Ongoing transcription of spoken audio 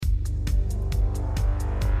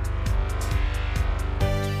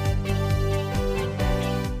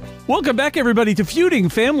Welcome back, everybody, to Feuding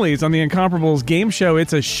Families on the Incomparables Game Show.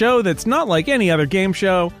 It's a show that's not like any other game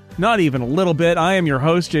show, not even a little bit. I am your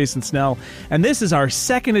host, Jason Snell, and this is our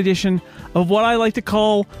second edition of what I like to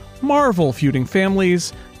call Marvel Feuding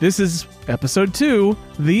Families. This is Episode 2,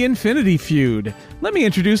 The Infinity Feud. Let me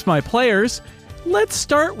introduce my players. Let's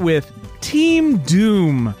start with Team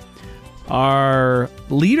Doom. Our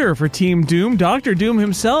leader for Team Doom, Dr. Doom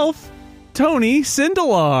himself, Tony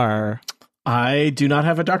Sindelar. I do not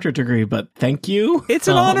have a doctorate degree, but thank you. It's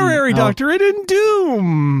an honorary doctorate in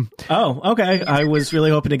Doom. Oh, okay. I was really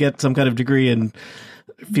hoping to get some kind of degree in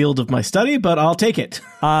field of my study, but I'll take it.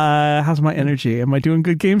 How's my energy? Am I doing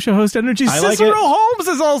good game show host energy? I Cicero like it. Holmes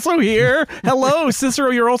is also here. Hello, Cicero.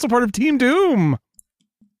 You're also part of Team Doom.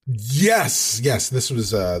 Yes. This was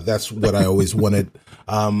that's what I always wanted.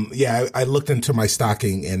 I looked into my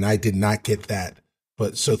stocking and I did not get that.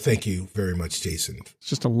 But so thank you very much, Jason. It's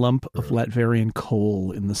just a lump of Latverian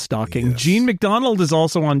coal in the stocking. Yes. Gene McDonald is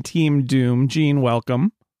also on Team Doom. Gene,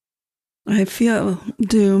 welcome. I feel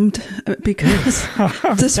doomed because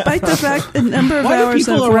despite the fact the number of Why hours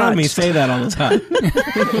do people I've around watched, me say that all the time?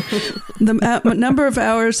 the number of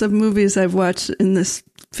hours of movies I've watched in this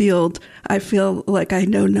field, I feel like I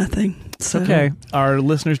know nothing. So. Okay, our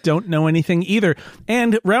listeners don't know anything either.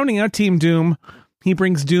 And rounding out Team Doom, he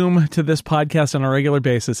brings Doom to this podcast on a regular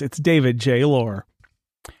basis. It's David J. Lohr.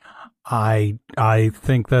 I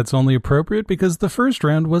think that's only appropriate because the first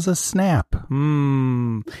round was a snap.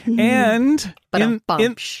 And in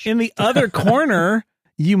the other corner,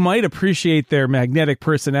 you might appreciate their magnetic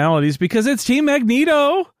personalities because it's Team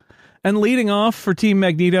Magneto. And leading off for Team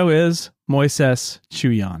Magneto is Moises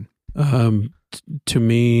Chuyan. To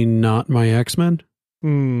me, not my X-Men.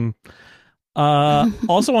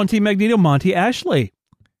 Also on Team Magneto, Monty Ashley.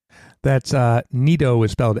 That's Nito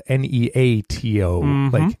is spelled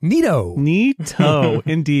Neato, like Nito. Nito,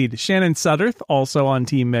 indeed. Shannon Sudderth, also on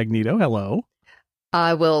Team Magneto. Hello.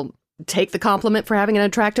 I will take the compliment for having an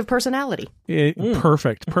attractive personality.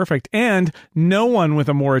 Perfect. And no one with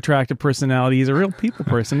a more attractive personality is a real people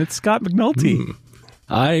person. It's Scott McNulty.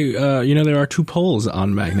 There are two poles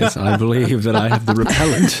on Magnus. I believe that I have the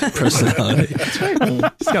repellent personality. That's right.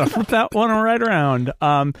 Just got to flip that one right around.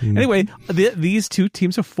 Anyway, these two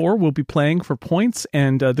teams of four will be playing for points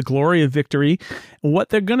and the glory of victory. What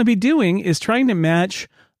they're going to be doing is trying to match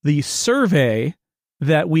the survey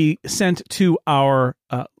that we sent to our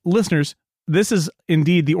listeners. This is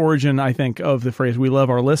indeed the origin, I think, of the phrase, we love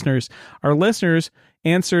our listeners. Our listeners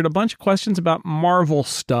answered a bunch of questions about Marvel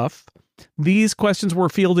stuff. These questions were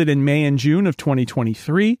fielded in May and June of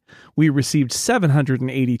 2023. We received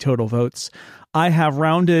 780 total votes. I have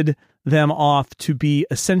rounded them off to be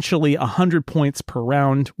essentially 100 points per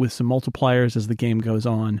round with some multipliers as the game goes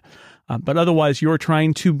on. But otherwise, you're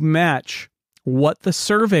trying to match what the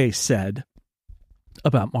survey said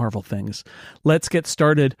about Marvel things. Let's get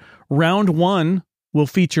started. Round one will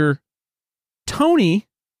feature Tony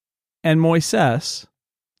and Moises.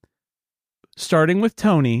 Starting with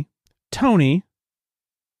Tony. Tony,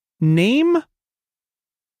 name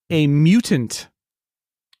a mutant.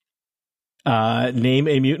 Name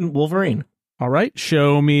a mutant Wolverine. All right,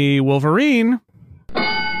 show me Wolverine.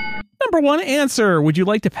 Number one answer. Would you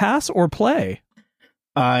like to pass or play?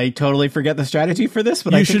 I totally forget the strategy for this,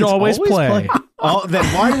 but you I think should it's always play. Oh, then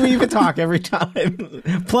why do we even talk every time?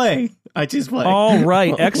 Play. I choose play. All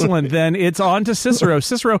right, excellent. Then it's on to Cicero.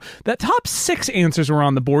 Cicero, that top six answers were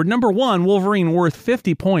on the board. Number one, Wolverine worth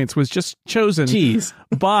 50 points, was just chosen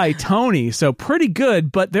by Tony. So pretty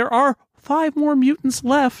good, but there are 5 more mutants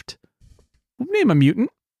left. Name a mutant.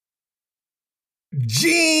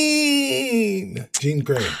 Jean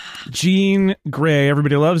Grey. Jean Grey.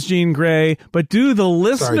 Everybody loves Jean Grey, but do the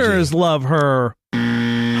listeners love her?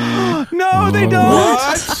 No, they don't.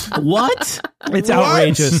 What? It's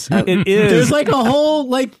outrageous. It is. There's like a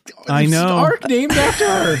whole I know arc named after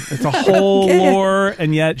her. It's a whole lore,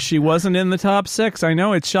 and yet she wasn't in the top 6. I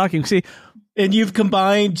know, it's shocking. See, and you've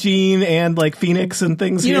combined Jean and like Phoenix and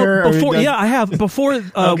things here. I have. Before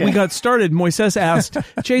we got started, Moises asked,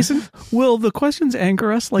 Jason, will the questions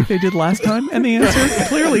anger us like they did last time? And the answer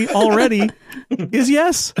clearly already is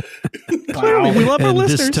yes. Clearly, we love our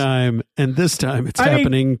listeners. This time it's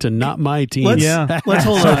happening to not my team. Let's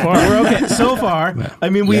hold on. We're okay. So far, I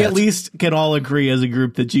mean, we at least can all agree as a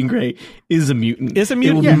group that Jean Grey is a mutant. Is a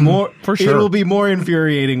mutant. It will be more, for sure. It will be more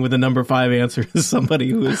infuriating with a number 5 answer as somebody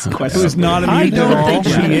who is questionable. Who's not a I mutant don't at all.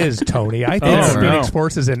 think she is, Tony. I think Phoenix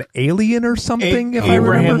Force is an alien or something, if I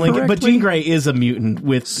remember correctly. But Jean Grey is a mutant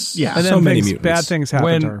with, and then so many mutants. Bad things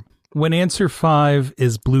happen to her. when answer 5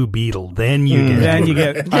 is Blue Beetle, then you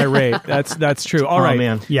get irate. That's true. All right,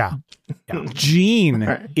 man. Yeah.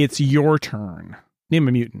 Gene, it's your turn. Name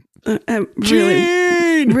a mutant. I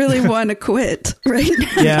really want to quit right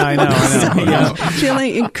now. Yeah, I know. Yeah.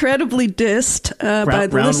 Feeling incredibly dissed by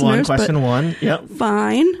the round listeners. One, question one. Yep.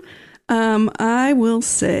 Fine. I will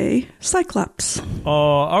say Cyclops. Oh,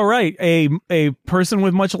 all right. A person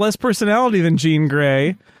with much less personality than Jean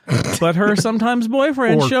Grey, but her sometimes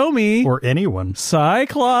boyfriend. Show me. Or anyone.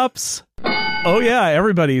 Cyclops. Oh, yeah.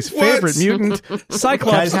 Everybody's favorite mutant.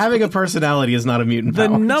 Cyclops. Guys, having a personality is not a mutant The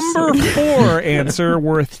power. number 4 answer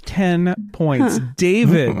worth 10 points.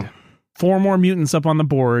 David, 4 more mutants up on the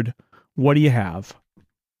board. What do you have?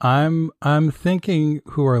 I'm thinking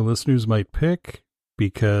who our listeners might pick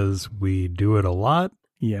because we do it a lot.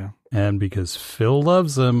 Yeah. And because Phil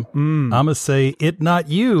loves them, I'm going to say it not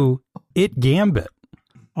you, it Gambit.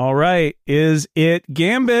 All right. Is it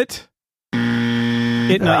Gambit?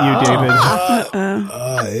 It not you,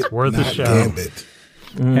 David. Worth a shot. Gambit.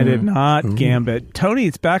 And it not Gambit. Tony,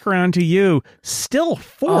 it's back around to you. Still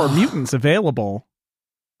 4 mutants available.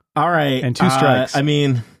 All right. And 2 strikes. I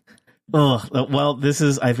mean, well,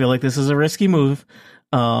 I feel like this is a risky move.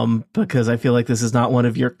 Because I feel like this is not one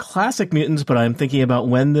of your classic mutants, but I'm thinking about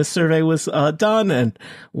when this survey was done and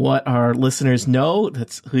what our listeners know.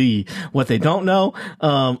 That's what they don't know.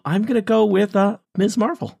 I'm going to go with Ms.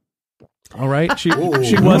 Marvel. All right. She was a mutant.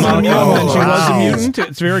 She was a mutant.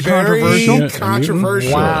 It's very controversial.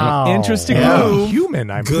 Controversial. Wow. Interesting Yeah. move. Human,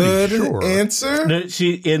 I'm Good pretty sure. answer. No,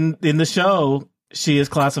 she in the show, she is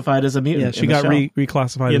classified as a mutant. Yeah, she got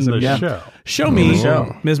reclassified as a mutant. show. Show me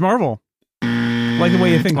show. Ms. Marvel. Like the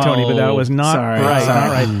way you think, Tony, but that was not right.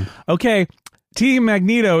 Sorry. Not right. Okay. Team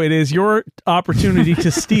Magneto, it is your opportunity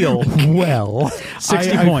to steal. Well,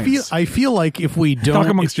 60 points. I feel like if we don't Talk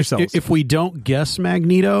amongst yourselves. if we don't guess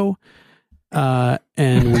Magneto,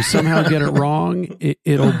 and we somehow get it wrong,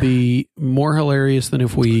 it'll be more hilarious than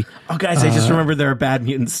if we. Oh, guys, I just remembered there are bad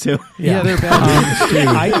mutants too. Yeah, they're bad mutants too.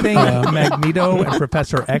 I think Magneto and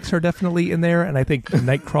Professor X are definitely in there, and I think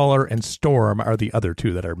Nightcrawler and Storm are the other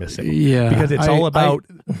 2 that are missing. Yeah, because it's all about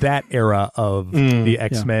that era of the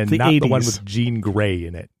X-Men, the not 80s. the one with Jean Grey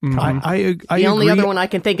in it. I The only agree. other one I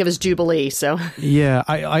can think of is Jubilee. So Yeah,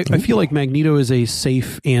 I feel like Magneto is a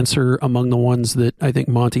safe answer among the ones that I think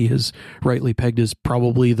Monty has rightly pegged as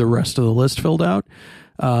probably the rest of the list filled out.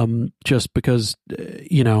 Just because,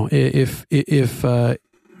 if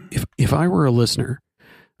I were a listener,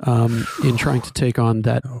 in trying to take on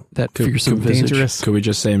that fearsome visage, dangerous. Could we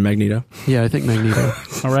just say Magneto? Yeah, I think Magneto.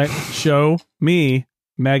 All right. Show me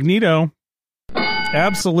Magneto.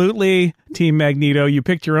 Absolutely, Team Magneto. You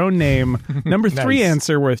picked your own name. Number 3 Nice.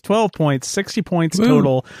 answer worth 12 points, 60 points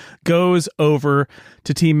total, goes over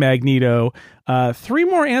to Team Magneto. 3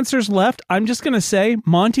 more answers left. I'm just going to say,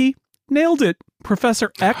 Monty nailed it.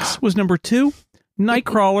 Professor X was number 2,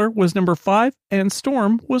 Nightcrawler was number 5, and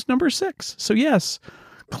Storm was number 6. So yes,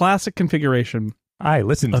 classic configuration. I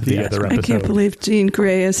listened to Of the the other X-Men. I episode. can't believe Jean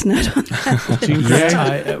Grey is not on that. Jean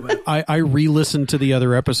Grey. I re-listened to the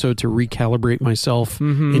other episode to recalibrate myself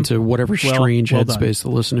into whatever strange well done. headspace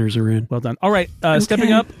the listeners are in. Well done. All right,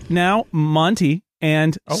 stepping up now, Monty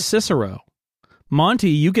and Cicero.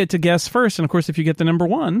 Monty, you get to guess first, and of course, if you get the number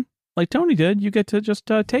 1, like Tony did, you get to just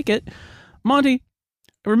take it. Monty,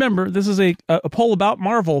 remember, this is a poll about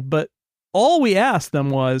Marvel, but all we asked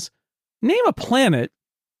them was, name a planet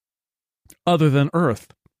other than Earth.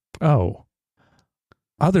 Oh,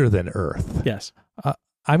 other than Earth. Yes.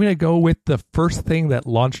 I'm going to go with the first thing that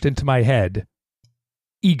launched into my head,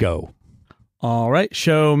 Ego. All right,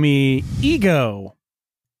 show me Ego.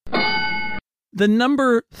 The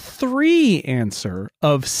number 3 answer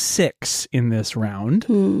of 6 in this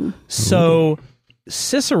round. So,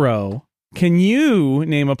 Cicero, can you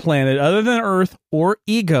name a planet other than Earth or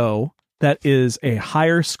Ego that is a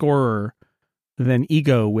higher scorer than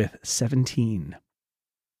Ego with 17?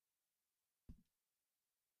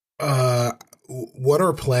 What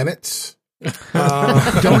are planets?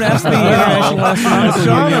 Don't ask the international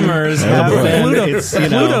Astronomers have been,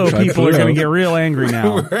 Pluto Try people are Pluto. going to get real angry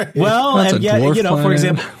now. Well, That's and a yet, dwarf for planet.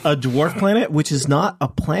 example, a dwarf planet, which is not a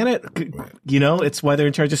planet, it's why they're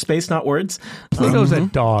in charge of space, not words. Pluto's a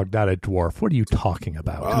dog, not a dwarf. What are you talking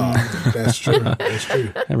about? That's true. That's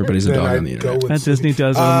true. Everybody's a Then dog I'd on the go internet. with That Disney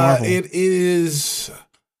does with Marvel. It is.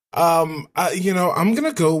 I'm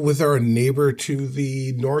gonna go with our neighbor to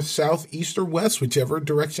the north, south, east, or west, whichever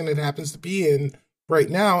direction it happens to be in, right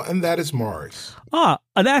now, and that is Mars.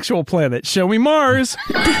 An actual planet. Show me Mars.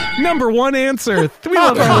 Number one answer. We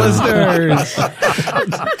love our listeners.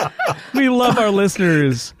 We love our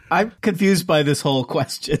listeners. I'm confused by this whole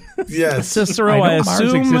question. Yes. Cicero, I I know Mars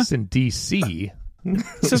assume. exists in D.C.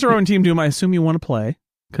 Cicero and Team Doom, I assume you want to play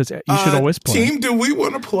because you should always play. Team, do we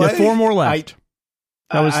want to play? You have 4 more left.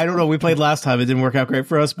 I don't know. We played last time. It didn't work out great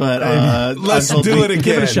for us, but let's do it again.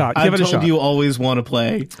 Give it a shot. Give I've it a told shot. you always want to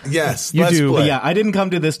play. Yes, You let's do. play. But yeah, I didn't come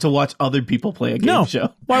to this to watch other people play a game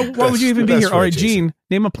show. Why would you even be That's here? All right, right, Jason. Gene,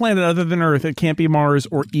 name a planet other than Earth. It can't be Mars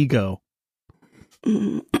or Ego.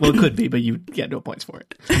 Well, it could be, but you get no points for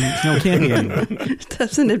it. No, it can't be anyone. It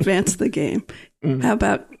doesn't advance the game. How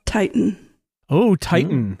about Titan? Oh,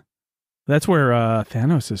 Titan. That's where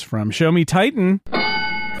Thanos is from. Show me Titan.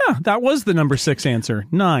 Yeah, that was the number 6 answer.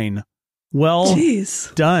 9. Well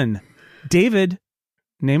Jeez. done. David,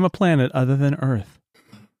 name a planet other than Earth.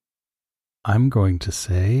 I'm going to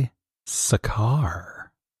say Sakaar.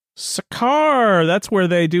 Sakaar. That's where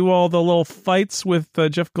they do all the little fights with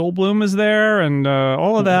Jeff Goldblum is there and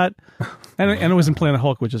all of that. And it was in Planet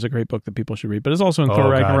Hulk, which is a great book that people should read. But it's also in Thor God,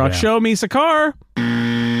 Ragnarok. yeah. Show me Sakaar.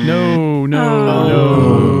 No.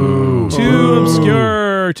 Oh.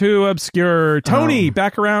 Too obscure. Tony,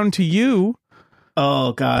 back around to you.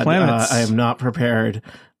 Oh God, Planets. I am not prepared.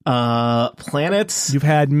 Planets. You've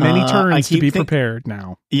had many I turns to keep be prepared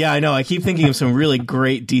now. Yeah, I know. I keep thinking of some really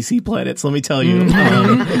great DC planets. Let me tell you,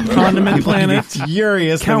 Condiment people can be planet,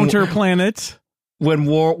 furious. counter planet, when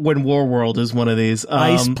War World is one of these.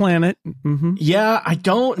 ice planet. Mm-hmm. Yeah, I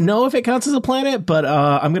don't know if it counts as a planet, but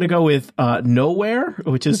I'm gonna go with Nowhere,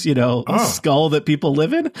 which is a skull that people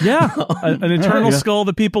live in. Yeah, an eternal skull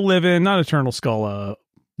that people live in. Not eternal skull.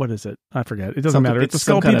 What is it? I forget. It doesn't matter. It's a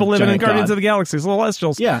some skull kind people of live in giant Guardians god. of the Galaxy.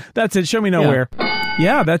 Celestials. Yeah. That's it. Show me Nowhere.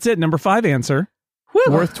 Yeah, that's it. Number 5 answer. Woo.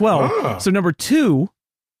 Worth 12. So number 2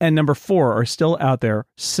 and number 4 are still out there.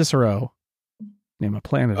 Cicero. Name a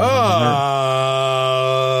planet. Oh,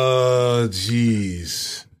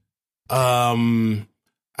 jeez. I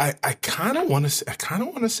kind of want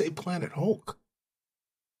to say Planet Hulk.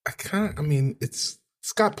 It's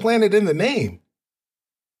got planet in the name.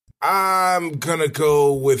 I'm gonna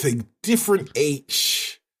go with a different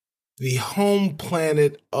H. The home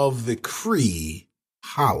planet of the Kree,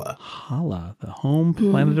 Hala. Hala, the home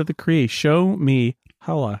planet of the Kree. Show me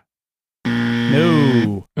Hala.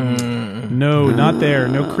 No, not there.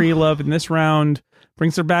 No Kree love in this round.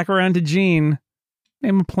 Brings her back around to Gene.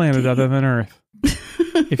 Name a planet other than Earth.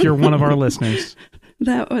 If you're one of our listeners.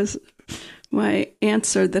 That was my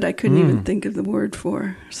answer that I couldn't even think of the word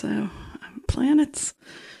for. So, planets.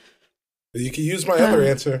 You can use my other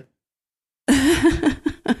answer.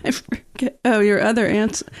 I forget. Oh, your other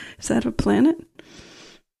answer. Is that a planet?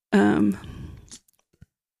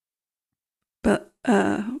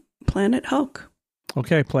 Planet Hulk.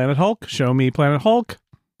 Okay, Planet Hulk. Show me Planet Hulk.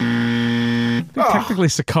 Technically,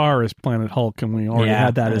 Sakaar is Planet Hulk, and we already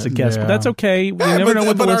had that as a guess, but that's okay. We never know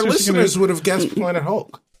what the our listeners are listeners would have guessed Planet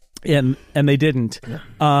Hulk. And they didn't.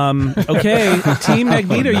 Okay, Team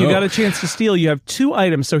Magneto, you got a chance to steal. You have 2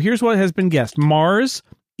 items. So here's what has been guessed. Mars,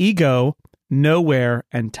 Ego, Nowhere,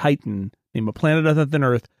 and Titan. Name a planet other than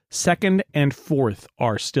Earth. 2nd and 4th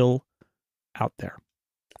are still out there.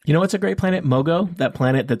 You know what's a great planet? Mogo, that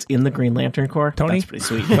planet that's in the Green Lantern Corps. Tony? That's pretty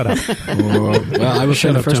sweet. Shut up. Well, I will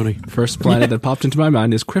say Shut the up, Tony. first planet that popped into my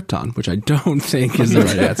mind is Krypton, which I don't think is the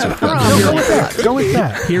right answer. Go with that. Go with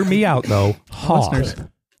that. Hear me out, though. Hoth, Listeners.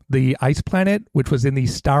 the ice planet, which was in the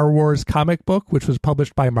Star Wars comic book, which was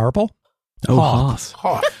published by Marvel. Hoth.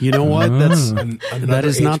 Hoth. You know what? That's Another that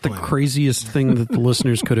is H not the planet. craziest thing that the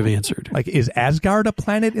listeners could have answered. Like, is Asgard a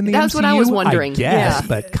planet in the That's MCU? what I was wondering. I guess, Yeah.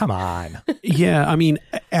 but come on. Yeah, I mean,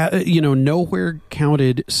 Nowhere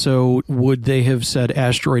counted. So would they have said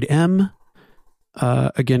Asteroid M?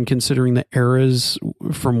 Again, considering the eras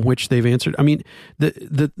from which they've answered, I mean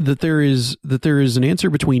that there is an answer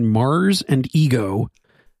between Mars and Ego.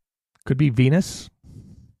 Could be Venus.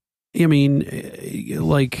 I mean,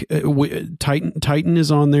 Titan is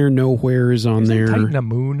on there. Nowhere is on there. Titan a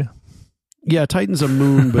moon. Yeah, Titan's a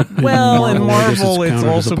moon, but Well, in I guess Marvel, it's counted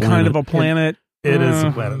as also kind of a planet. It is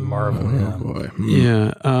a planet Marvel. Oh, boy.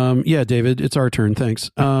 Yeah, David, it's our turn. Thanks.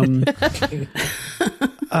 Go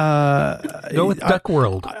with Duck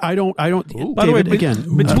World. I don't. By the way, David,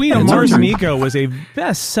 again, Between it's our Mars turn. and Ego was a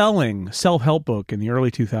best-selling self-help book in the early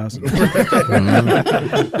 2000s.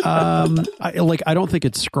 I don't think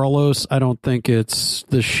it's Skrullos. I don't think it's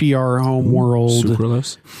the Shi'ar homeworld.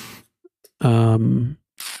 Sucralose.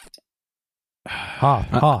 Hoth.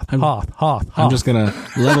 I'm just gonna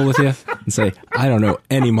level with you and say I don't know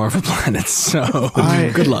any Marvel planets. So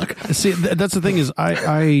good luck. See, that's the thing is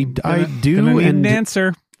I do Gonna need and an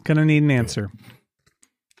answer. Gonna need an answer.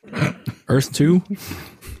 Earth 2.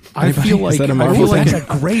 I feel like that a I Marvel feel like That's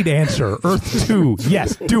a great answer. Earth 2.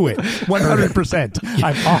 Yes, do it. 100%.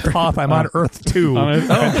 I'm off Hoth. I'm on Earth 2.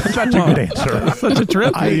 Such a good answer. Such a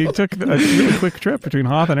trip. You took a really quick trip between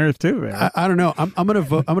Hoth and Earth too. Man. I don't know. I'm gonna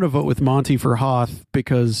vote. I'm gonna vote with Monty for Hoth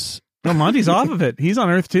because No, Monty's off of it. He's on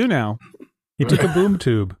Earth 2 now. He took a boom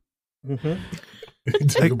tube.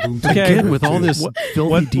 again with all this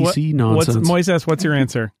filthy DC nonsense. Moises, what's your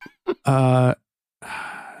answer?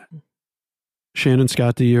 Shannon,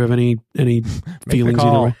 Scott, do you have any feelings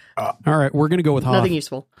either way? All right, we're gonna go with Hoth. Nothing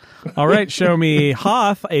useful. All right, show me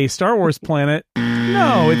Hoth, a Star Wars planet.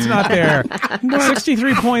 No, it's not there.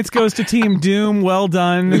 63 points goes to Team Doom. Well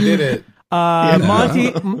done. We did it.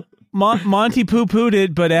 Monty poo-pooed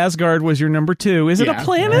it, but Asgard was your number 2. Is it a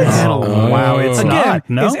planet? Wow, it's Again, not.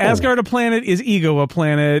 No. is Asgard a planet? Is Ego a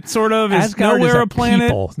planet? Sort of. Is Asgard Nowhere is a planet?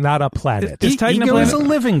 people, not a planet. Is Titan a Ego planet? is a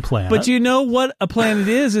living planet. But you know what a planet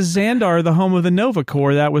is Xandar, the home of the Nova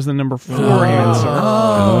Corps. That was the number 4 answer.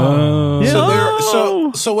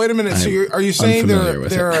 So wait a minute. So are you saying unfamiliar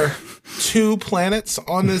with there are 2 planets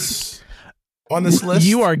on this list?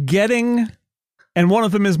 You are getting, and one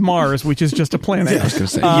of them is Mars, which is just a planet. I was going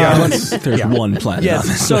to say, there's one planet. Yes.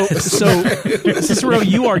 On this So list. Cicero,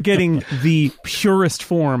 you are getting the purest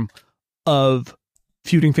form of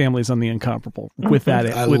feuding families on the Incomparable with that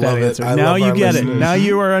answer. Now you get it. Now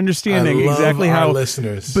you are understanding exactly how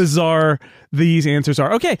bizarre these answers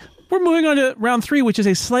are. Okay, we're moving on to round 3, which is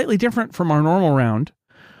a slightly different from our normal round.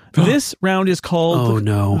 This round is called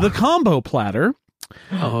the Combo Platter.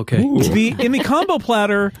 Oh, okay. In the Combo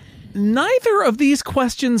Platter, neither of these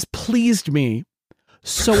questions pleased me,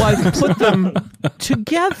 so I put them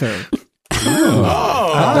together.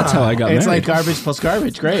 That's how I got It's married. like garbage plus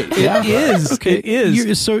garbage. Great. It is. Okay. It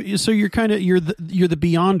is. So you're kind of you're the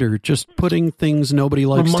Beyonder, just putting things nobody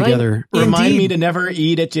likes together. Remind Indeed. me to never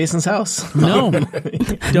eat at Jason's house. No,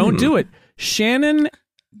 don't do it. Shannon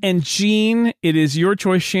and Gene, it is your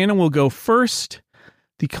choice. Shannon will go first.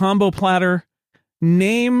 The Combo Platter.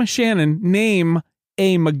 Shannon, name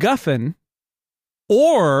a MacGuffin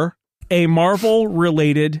or a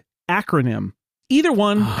Marvel-related acronym. Either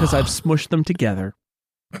one, because I've smushed them together.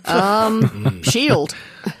 Shield.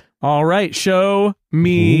 All right, show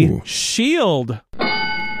me Shield.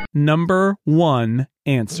 Number 1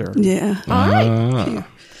 answer. Yeah. All right.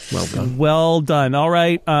 Well done. All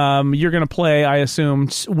right. You're going to play, I assume.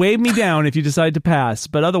 Wave me down if you decide to pass.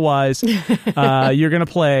 But otherwise, you're going to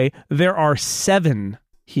play. There are 7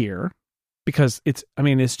 here because it's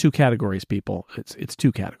 2 categories, people. It's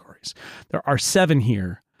 2 categories. There are 7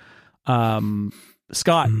 here.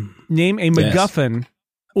 Scott, name a MacGuffin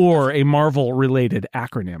or a Marvel-related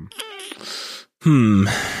acronym.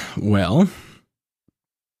 Well,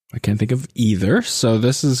 I can't think of either, so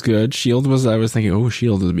this is good. I was thinking,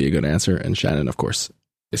 Shield would be a good answer, and Shannon, of course,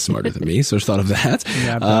 is smarter than me, so I thought of that.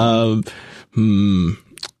 Yeah,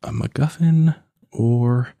 a MacGuffin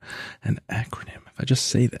or an acronym. If I just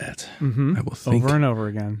say that, I will think over and over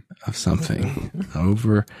again of something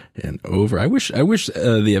over and over. I wish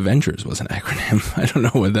the Avengers was an acronym. I don't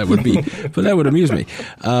know what that would be, but that would amuse me.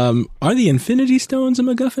 Are the Infinity Stones a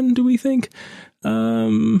MacGuffin, do we think?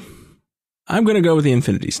 I'm going to go with the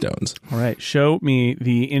Infinity Stones. All right, show me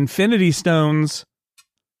the Infinity Stones.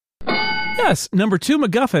 Yes, number 2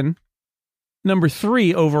 MacGuffin. Number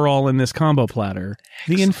 3 overall in this combo platter.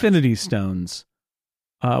 Excellent. The Infinity Stones.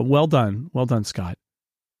 Well done, Scott.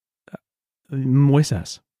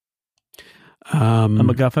 Moises. A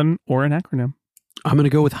MacGuffin or an acronym? I'm going to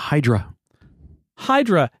go with Hydra.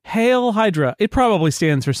 Hydra. Hail Hydra. It probably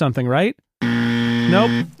stands for something, right?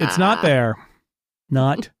 Nope, it's not there.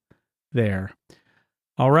 Not there.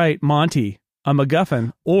 All right, Monty. A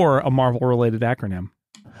MacGuffin or a Marvel-related acronym?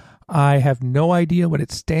 I have no idea what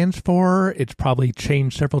it stands for. It's probably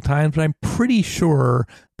changed several times, but I'm pretty sure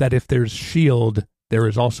that if there's Shield, there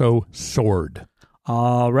is also Sword.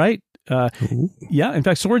 All right. Yeah, in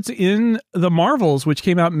fact, Sword's in the Marvels, which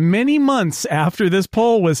came out many months after this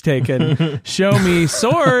poll was taken. Show me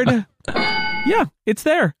Sword. Yeah, it's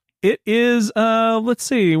there. It is, let's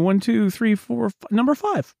see, 1, 2, 3, 4, 5, number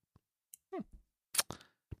 5.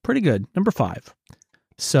 Pretty good. Number 5.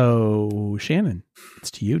 So, Shannon, it's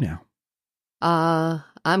to you now.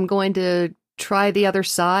 I'm going to try the other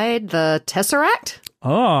side, the Tesseract.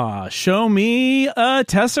 Show me a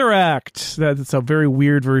Tesseract. That's a very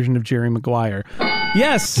weird version of Jerry Maguire.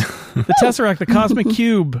 Yes, the Tesseract, the Cosmic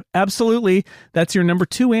Cube. Absolutely. That's your number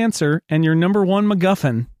 2 answer and your number 1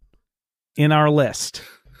 MacGuffin in our list.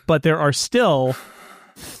 But there are still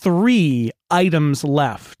 3 items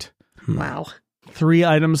left. Wow. 3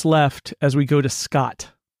 items left as we go to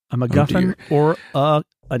Scott. A MacGuffin or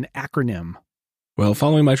an acronym. Well,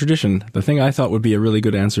 following my tradition, the thing I thought would be a really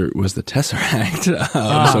good answer was the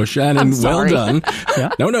Tesseract. So Shannon, well done.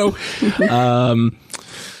 Yeah. No.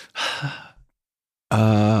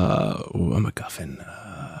 A MacGuffin,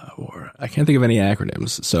 or I can't think of any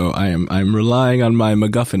acronyms. So I'm relying on my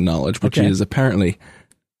MacGuffin knowledge, which is apparently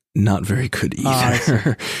not very good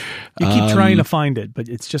either. You keep trying to find it, but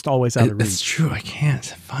it's just always out of reach. It's true. I can't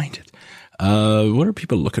find it. What are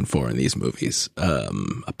people looking for in these movies?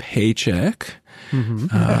 A paycheck. Mm-hmm.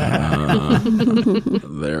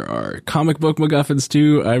 There are comic book MacGuffins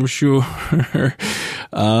too, I'm sure.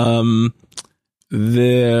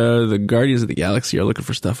 The Guardians of the Galaxy are looking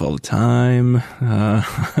for stuff all the time.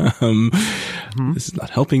 This is not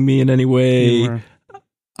helping me in any way.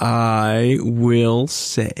 I will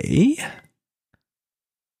say,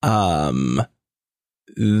 I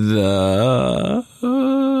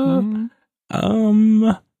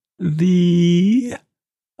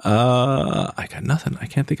got nothing. I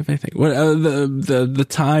can't think of anything. What the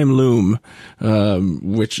time loom,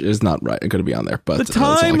 which is not going to be on there. But the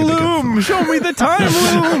time loom. Show me the time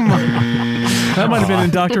loom. That might have been in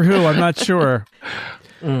Doctor Who. I'm not sure.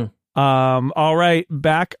 All right,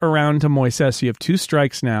 back around to Moises. You have 2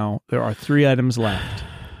 strikes now. There are 3 items left: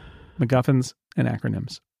 MacGuffins and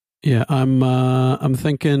acronyms. Yeah, I'm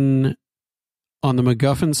thinking on the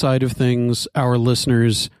MacGuffin side of things, our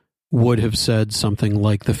listeners would have said something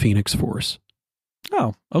like the Phoenix Force.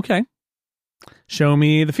 Oh, okay. Show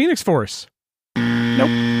me the Phoenix Force. Nope,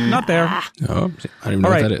 not there. Oh, I don't even know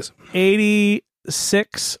what that is.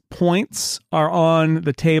 86 points are on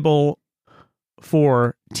the table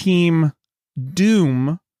for Team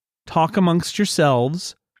Doom. Talk amongst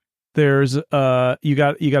yourselves. There's you got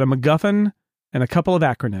a MacGuffin and a couple of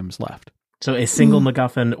acronyms left. So a single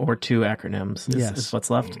MacGuffin or 2 acronyms is what's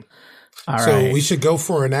left. All right. We should go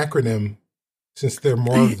for an acronym since there are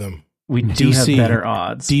more of them. We do have better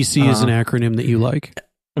odds. DC is an acronym that you like.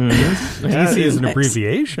 DC is an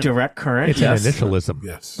abbreviation. Direct current. It's an initialism.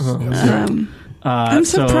 Yes. I'm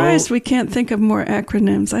surprised we can't think of more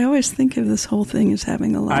acronyms. I always think of this whole thing as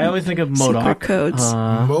having a lot I always think of secret MODOK. codes.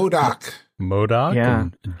 MODOK. Yeah.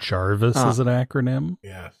 And Jarvis is an acronym.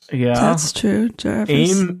 Yes. Yeah. That's true,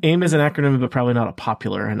 Jarvis. AIM is an acronym, but probably not a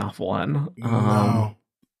popular enough one.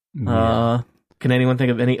 No. Can anyone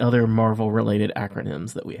think of any other Marvel-related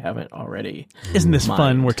acronyms that we haven't already? Isn't this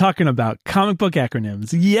fun? We're talking about comic book acronyms.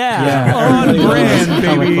 Yeah. On brand,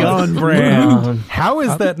 baby, on brand. How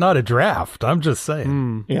is that not a draft? I'm just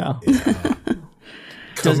saying. Yeah.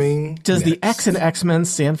 Does the X in X-Men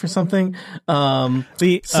stand for something?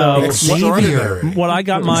 Extraordinary. What I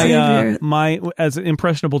got my as an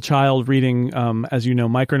impressionable child reading, as you know,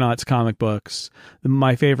 Micronauts comic books.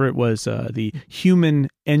 My favorite was the Human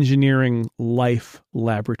Engineering Life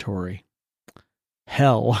Laboratory.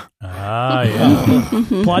 Hell. Yeah.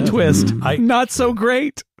 Plot twist. Not so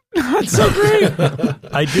great. Not so great.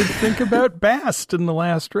 I did think about Bast in the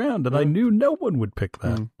last round, and I knew no one would pick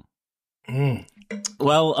that.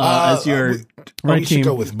 Well, as your we should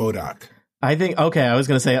go with MODOK. I think I was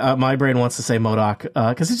going to say my brain wants to say MODOK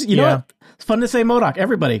because you know what? It's fun to say MODOK.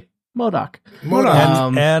 Everybody, MODOK.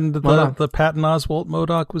 And the Patton Oswalt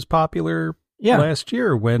MODOK was popular last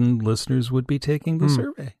year when listeners would be taking the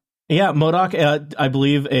survey. Yeah, MODOK, I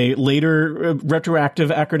believe a later retroactive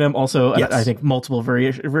acronym, also, yes. I think multiple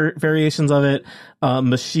variations of it.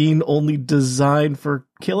 Machine only designed for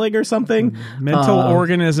killing or something. Mental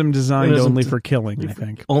organism designed only for killing, I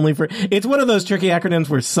think. It's one of those tricky acronyms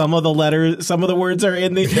where some of the words are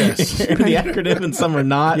in the, in the acronym and some are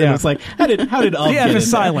not. Yeah. And it's like, how did the F is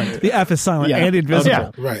silent. The F is silent and invisible.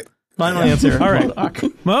 Yeah. Right. Final answer. All right.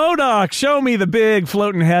 MODOK. MODOK. Show me the big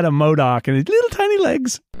floating head of MODOK and his little tiny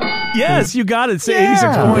legs. Yes, you got it. It's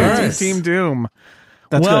 86 points. Nice. Team Doom.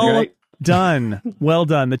 That's well good, right? done. Well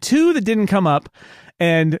done. The 2 that didn't come up,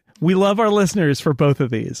 and we love our listeners for both of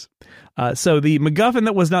these. So the MacGuffin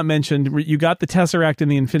that was not mentioned, you got the Tesseract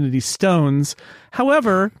and the Infinity Stones.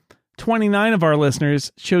 However, 29 of our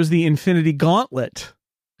listeners chose the Infinity Gauntlet.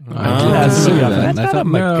 That's not a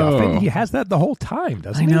MacGuffin. He has that the whole time,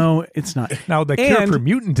 doesn't he? I know, it's not. Now, the cure for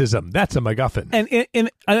mutantism, that's a MacGuffin.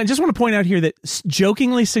 And I just want to point out here that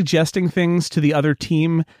jokingly suggesting things to the other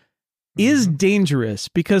team is dangerous,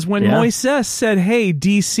 because when Moises said, hey,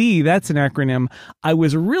 DC, that's an acronym, I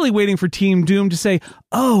was really waiting for Team Doom to say,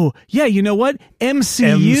 oh, yeah, you know what?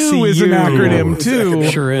 MCU is an acronym too.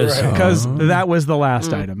 Sure is. Because that was the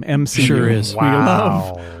last item. MCU. Sure is. We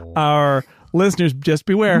love our listeners. Just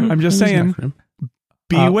beware. I'm just saying.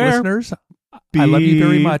 Beware. Listeners, I love you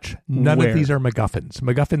very much. None of these are MacGuffins.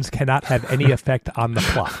 MacGuffins cannot have any effect on the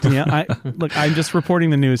plot. Yeah, look, I'm just reporting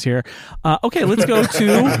the news here. Okay, let's go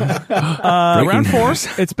to round 4.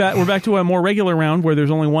 We're back to a more regular round where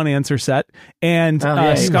there's only one answer set, and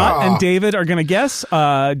Scott and David are going to guess.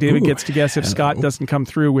 David gets to guess if Scott doesn't come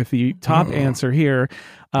through with the top answer here.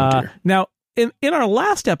 Now, in our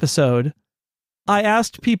last episode, I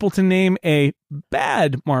asked people to name a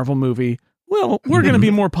bad Marvel movie. Well, we're going to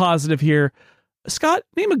be more positive here. Scott,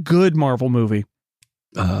 name a good Marvel movie.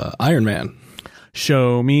 Iron Man.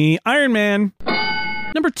 Show me Iron Man.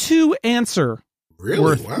 Number 2 answer. Really?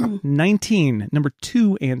 Worth 19. Number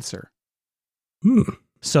 2 answer.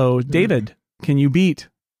 So, David, can you beat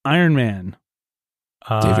Iron Man?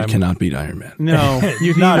 David cannot beat Iron Man. No,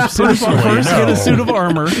 you need first get a suit of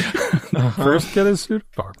armor. First get a suit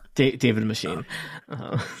of armor. David Machine.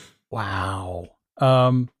 Wow.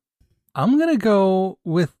 I'm going to go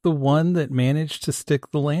with the one that managed to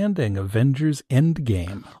stick the landing, Avengers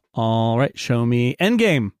Endgame. All right, show me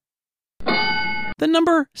Endgame. The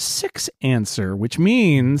number 6 answer, which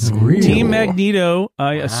means Team Magneto,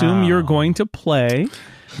 I assume you're going to play.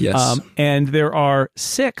 Yes. And there are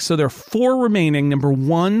 6, so there are 4 remaining. Number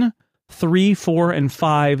 1, 3, 4, and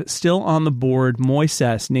 5 still on the board.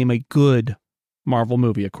 Moises, name a good Marvel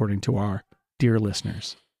movie according to our dear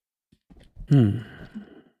listeners.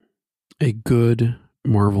 A good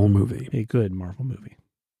Marvel movie. A good Marvel movie.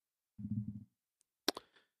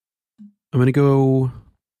 I'm going to go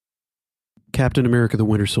Captain America: The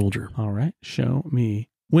Winter Soldier. All right. Show me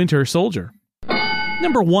Winter Soldier.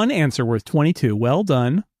 Number 1 answer worth 22. Well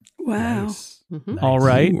done. Wow. Nice. All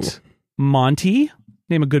right. Monty,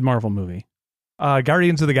 name a good Marvel movie.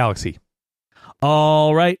 Guardians of the Galaxy.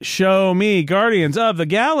 All right. Show me Guardians of the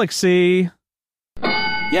Galaxy.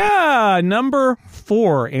 Yeah. Number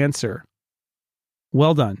 4 answer.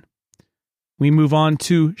 Well done. We move on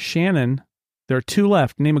to Shannon. There are 2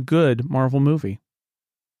 left. Name a good Marvel movie.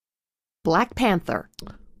 Black Panther.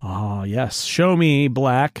 Oh, yes. Show me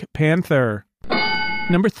Black Panther.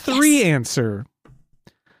 Number 3 answer.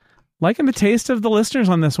 Liking the taste of the listeners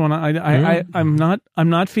on this one. I'm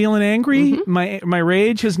not feeling angry. My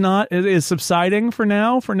rage is subsiding for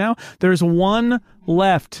now. There's 1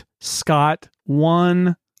 left. Scott,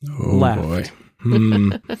 1 left. Boy.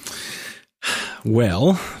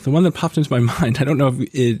 Well, the one that popped into my mind, I don't know if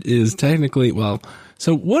it is technically,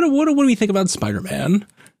 so what do we think about Spider-Man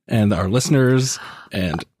and our listeners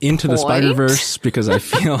and Into the Spider-Verse? Because I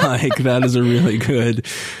feel like that is a really good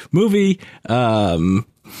movie. We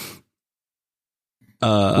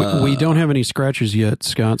don't have any scratches yet,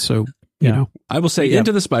 Scott, so you know. I will say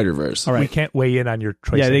Into the Spider-Verse. All right. We can't weigh in on your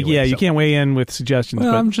choice. You can't weigh in with suggestions.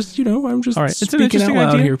 Well, but I'm just all right. It's an speaking interesting out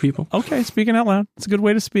loud idea here, people. Okay, speaking out loud. It's a good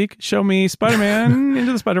way to speak. Show me Spider-Man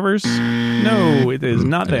Into the Spider-Verse. No, it is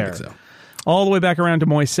not there. So. All the way back around to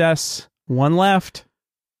Moises. 1 left.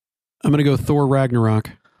 I'm going to go Thor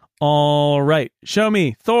Ragnarok. All right. Show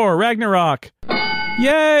me Thor Ragnarok.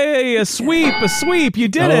 Yay! A sweep! You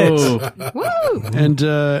did it! Woo! And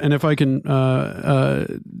if I can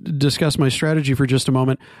discuss my strategy for just a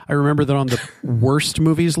moment, I remember that on the worst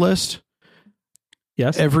movies list,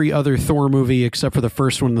 yes, every other Thor movie except for the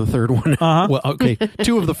first one and the third one. Well, okay,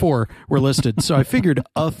 2 of the 4 were listed, so I figured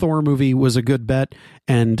a Thor movie was a good bet,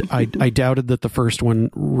 and I doubted that the first one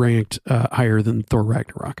ranked higher than Thor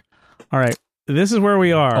Ragnarok. All right. This is where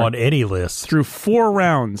we are. On any list. Through 4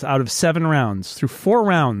 rounds out of 7 rounds. Through 4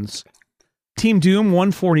 rounds. Team Doom,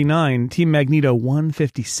 149. Team Magneto,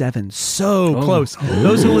 157. So close.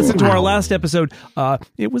 Those who listened to our last episode,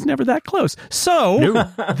 it was never that close. So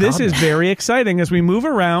this is very exciting as we move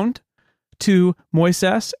around to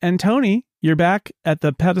Moises and Tony. You're back at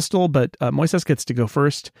the pedestal, but Moises gets to go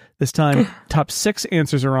first. This time, top 6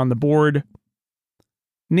 answers are on the board.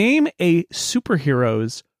 Name a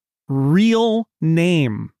superhero's real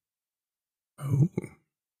name.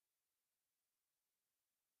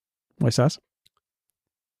 Moises?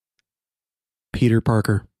 Peter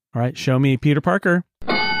Parker. All right, show me Peter Parker.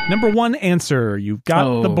 Number 1 answer. You've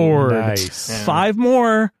got the board. Nice. 5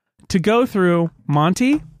 more to go through.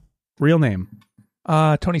 Monty, real name.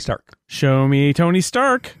 Tony Stark. Show me Tony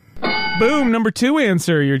Stark. Boom, number 2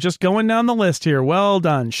 answer. You're just going down the list here. Well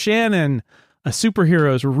done. Shannon, a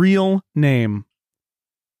superhero's real name.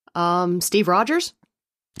 Steve Rogers.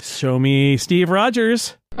 Show me Steve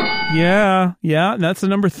Rogers. Yeah, that's the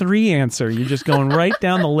number 3 answer. You're just going right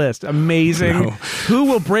down the list. Amazing. No. Who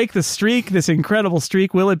will break the streak, this incredible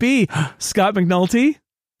streak? Will it be Scott McNulty?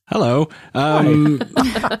 Hello.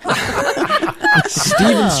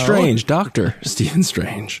 Stephen Strange, Doctor Stephen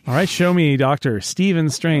Strange. All right, show me Dr. Stephen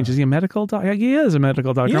Strange. Is he a medical doctor? He is a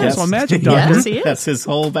medical doctor. Yes. Also a magic doctor. Yes, he is. That's his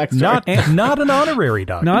whole backstory. Not an honorary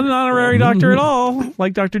doctor. Not an honorary doctor at all,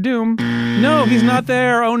 like Dr. Doom. No, he's not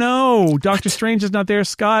there. Oh, no. Dr. Strange is not there.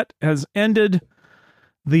 Scott has ended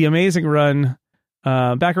the amazing run.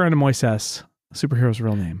 Back around to Moises, superhero's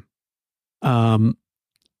real name.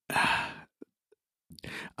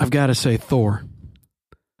 I've got to say Thor.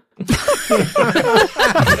 You guys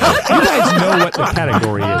know what the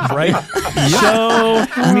category is, right? Show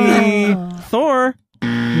me Thor.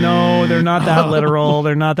 No, they're not that literal.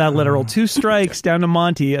 They're not that literal. 2 strikes down to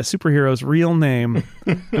Monty, a superhero's real name.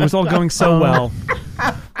 It was all going so well.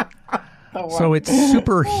 So it's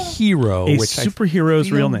superhero, A which superhero's I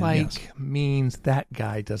feel real name, like yes. means that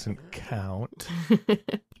guy doesn't count.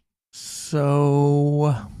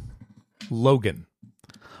 So Logan.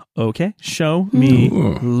 Okay, show me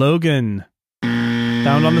Ooh. Logan.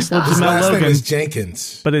 Found on the slopes of His Mount last name Logan, is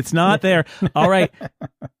Jenkins. but it's not there. All right.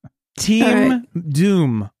 Team All right.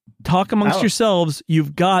 Doom. Talk amongst Oh. yourselves.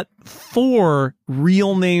 You've got 4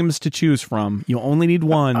 real names to choose from. You only need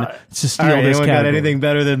 1 to steal All right, this anyone category. got anything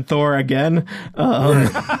better than Thor again? Thor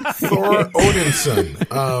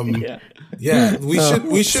Odinson. Yeah,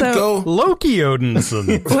 we should So- go. Loki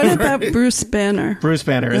Odinson. What about Bruce Banner? Bruce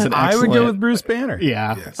Banner is an I excellent. would go with Bruce Banner.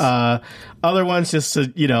 Yeah. Yes. Other ones, just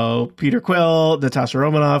Peter Quill, Natasha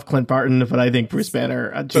Romanoff, Clint Barton, but I think Bruce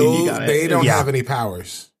Banner. Gene, you got it. They don't Yeah. have any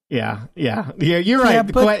powers. Yeah, you're right. Yeah,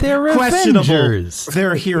 but they're questionable. Avengers.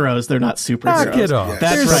 They're heroes. They're not superheroes. Knock it off.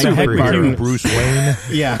 That's They're right. Clint superheroes. Barton. Bruce Wayne.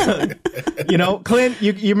 Yeah. Clint,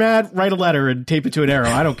 you're mad, write a letter and tape it to an arrow.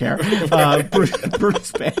 I don't care.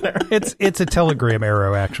 Bruce Banner. It's a telegram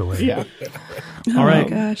arrow, actually. Yeah. All right. Oh,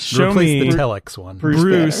 gosh. Show Replace me the telex one.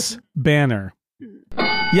 Bruce Banner.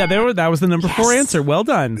 Yeah, that was the number 4 answer. Well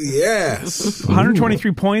done. Yes.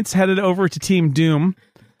 123 points headed over to Team Doom.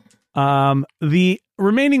 The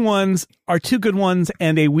remaining ones are 2 good ones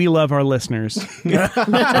and a we love our listeners.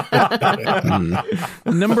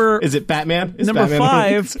 Number Is it Batman? Is number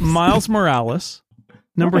Batman 5, Miles Morales.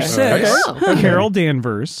 Number Okay. 6, Oh. Carol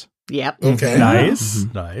Danvers. Yep. Okay. Nice.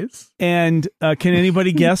 Nice. And can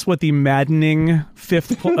anybody guess what the maddening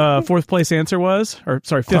 4th place answer was? Or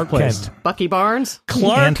sorry, 5th Clark place. Kent. Bucky Barnes.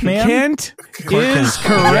 Clark Ant-Man? Kent is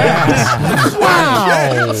correct.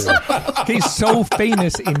 Wow. He's so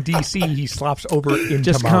famous in DC, he slops over into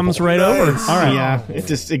Just Marvel. comes right over. Nice. All right. Yeah,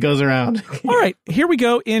 it goes around. All right, here we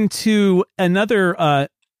go into another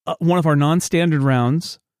one of our non-standard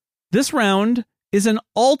rounds. This round is an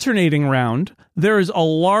alternating round. There is a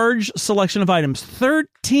large selection of items,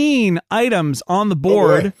 13 items on the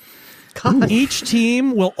board. God. Each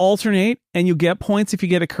team will alternate, and you get points if you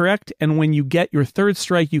get it correct. And when you get your 3rd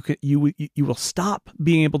strike, you will stop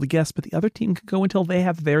being able to guess, but the other team can go until they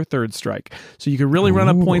have their 3rd strike. So you can really run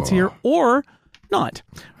up points here or not.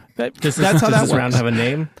 That's how does that this works. round have a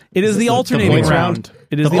name? It is the alternating points round. round?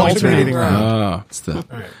 It is the alternating alternating round. Oh, it's the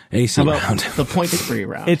AC How about round. the point three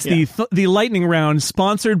round? It's Yeah. the lightning round,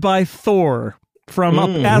 sponsored by Thor from up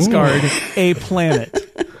Asgard, a planet.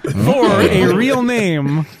 Thor, a real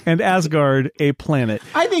name, and Asgard, a planet.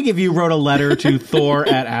 I think if you wrote a letter to Thor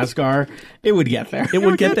at Asgard, it would get there. It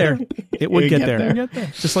would get there. It would get there. there.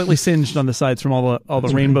 Just slightly singed on the sides from all the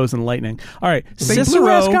rainbows and lightning. All right, They blew Cicero.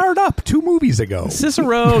 Asgard up 2 movies ago.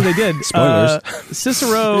 Cicero, they did. Spoilers.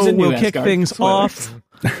 Cicero There's a new will kick Asgard. things Spoilers. off.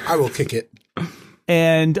 I will kick it.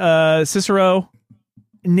 And Cicero,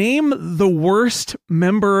 name the worst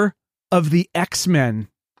member of the X-Men.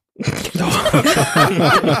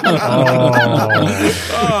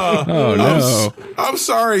 Oh no! I'm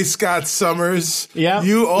sorry, Scott Summers. Yeah.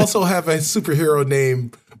 You also have a superhero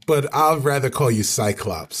name, but I'd rather call you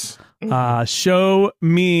Cyclops. Show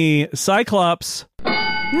me Cyclops.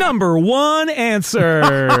 Number 1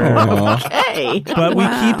 answer. Hey. But we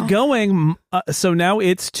keep going. So now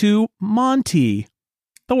it's to Monty,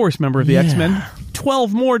 the worst member of the X-Men.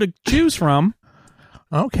 12 more to choose from.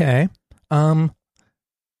 Okay.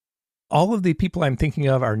 All of the people I'm thinking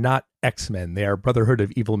of are not X-Men. They are Brotherhood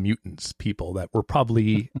of Evil Mutants people that were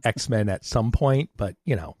probably X-Men at some point, but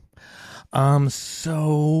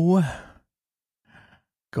so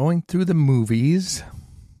going through the movies.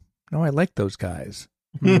 No, I like those guys.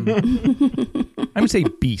 I'm going to say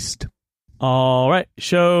Beast. All right.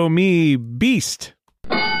 Show me Beast.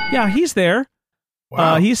 Yeah, he's there.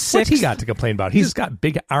 Wow. He's What's 6th. he got to complain about? He's got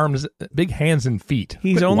big arms, big hands and feet.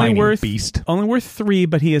 He's Quit only whining, worth beast. only worth 3,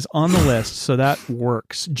 but he is on the list, so that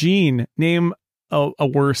works. Gene, name a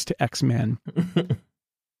worst X-Man.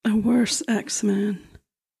 A worse X-Men.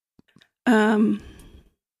 I'm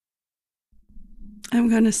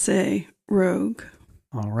going to say Rogue.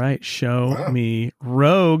 All right, show me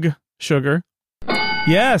Rogue, Sugar.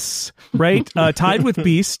 Yes, right. Tied with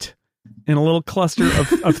Beast in a little cluster of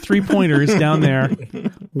 3-pointers down there.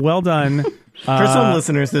 Well done. For some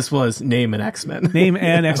listeners, this was name an X-Men. Name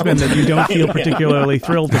an X-Men that you don't feel particularly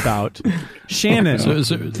thrilled about. Shannon.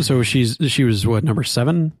 So she was what, number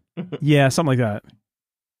 7? Yeah, something like that.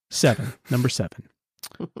 7. Number 7.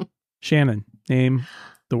 Shannon, name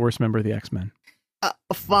the worst member of the X-Men.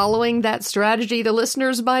 Following that strategy the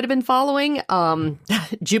listeners might have been following,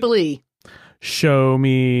 Jubilee. Show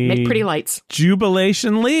me. Make pretty lights.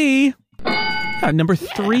 Jubilation Lee. Number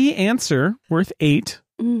 3 answer, worth 8.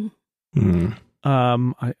 Mm.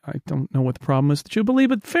 I don't know what the problem is with Jubilee,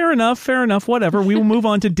 but fair enough, whatever. We will move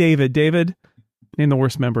on to David. David, name the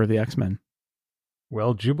worst member of the X-Men.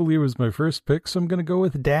 Well, Jubilee was my first pick, so I'm going to go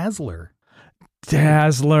with Dazzler.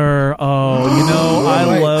 Dazzler. Oh,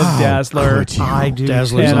 I love Dazzler. I do.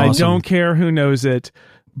 Dazzler's And awesome. I don't care who knows it,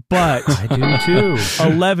 but I do too.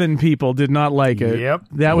 11 people did not like it. Yep.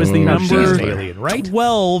 That was the Oh, She's number an alien, right?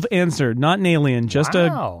 12 answered, not an alien, just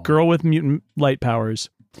Wow. a girl with mutant light powers.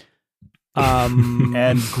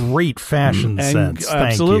 And great fashion sense.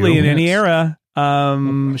 Thank absolutely you. in any era.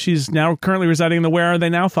 She's now currently residing in the Where Are They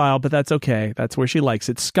Now file, but that's okay. That's where she likes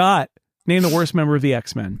it. Scott, name the worst member of the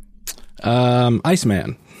X-Men.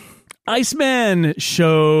 Iceman. Iceman,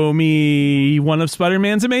 show me one of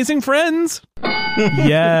Spider-Man's amazing friends.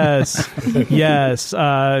 Yes. Yes.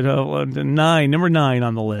 9, number 9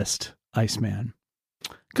 on the list. Iceman.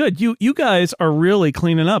 Good. You guys are really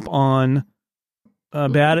cleaning up on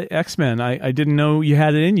bad X-Men. I didn't know you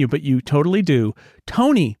had it in you, but you totally do.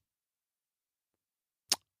 Tony,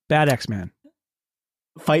 bad X-Man.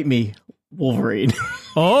 Fight me, Wolverine.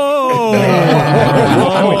 Oh,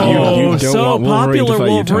 You don't so want Wolverine to popular fight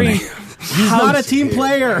you, Wolverine. Tony. He's not a team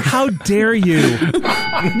player. How dare you?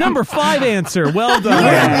 Number 5 answer. Well done.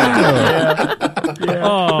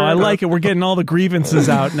 I like it. We're getting all the grievances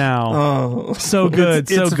out now. Oh, So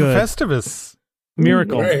good. It's so good. Festivus,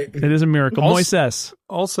 Miracle. Right. It is a miracle. Also- Moises.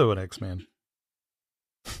 also an X-Man.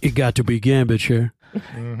 It got to be Gambit here.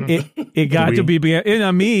 It got to be in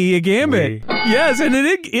a me, a Gambit. Yes, and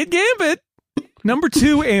it Gambit. Number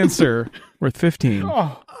 2 answer. Worth 15.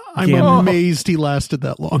 I'm Gambit. amazed he lasted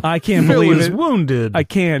that long. I can't Phil believe is it. wounded. I He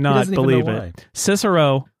cannot doesn't even believe know it. why.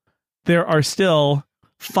 Cicero, there are still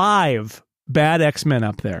 5 bad X-Men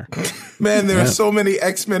up there. Man, there are so many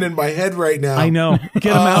X-Men in my head right now. I know. Get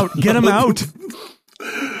them out. Get them out.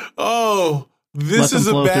 Oh, this Let is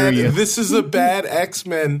them a flow through bad. you. This is a bad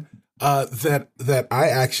X-Men that I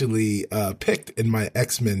actually picked in my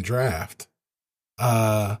X-Men draft.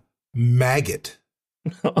 Maggot.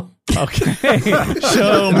 Okay.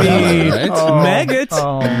 Show me Right? Maggot.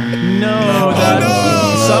 No,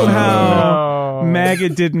 somehow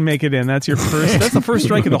Maggot didn't make it in. That's your first. That's the first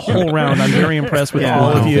strike of the whole round. I'm very impressed with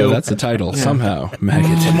all of Yeah, you. that's the title. Somehow,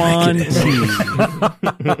 Maggot didn't make it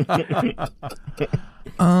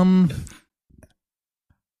in.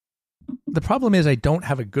 The problem is I don't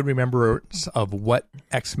have a good remembrance of what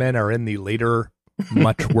X-Men are in the later,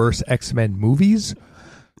 much worse X-Men movies.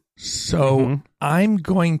 So I'm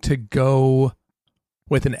going to go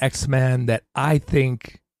with an X-Men that I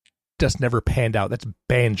think just never panned out. That's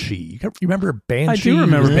Banshee. You remember Banshee? I do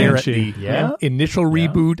remember He was there at Banshee. the Yeah. initial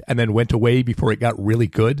reboot and then went away before it got really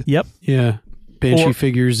good. Yep. Yeah. Banshee Or-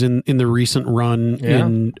 figures in the recent run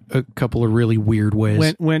in a couple of really weird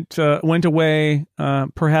ways. Went away,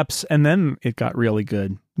 perhaps, and then it got really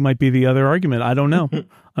good. Might be the other argument. I don't know.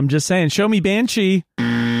 I'm just saying. Show me Banshee.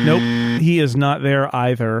 Nope, he is not there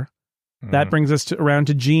either. That brings us around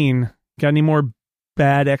to Gene. Got any more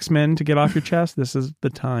bad X-Men to get off your chest? This is the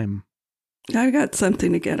time. I got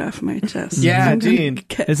something to get off my chest. Yeah, I'm gonna Gene.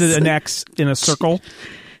 get Is it an some- X in a circle?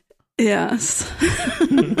 Yes.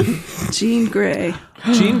 Jean Grey.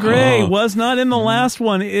 Jean Grey was not in the last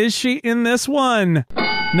one. Is she in this one?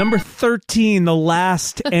 Number 13, the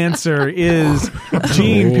last answer is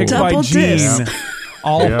Jean, picked by Double Jean. disc.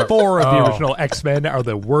 All 4 of the original X-Men are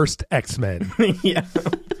the worst X-Men. Yeah.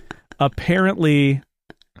 Apparently,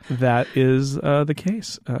 that is the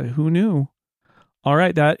case. Who knew? All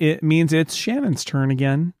right, it means it's Shannon's turn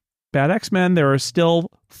again. Bad X-Men, there are still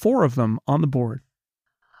 4 of them on the board.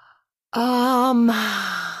 I'm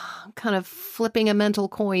kind of flipping a mental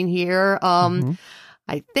coin here.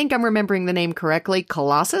 I think I'm remembering the name correctly.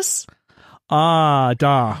 Colossus?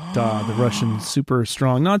 The Russian super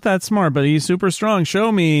strong. Not that smart, but he's super strong.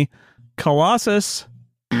 Show me Colossus.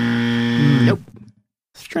 Nope.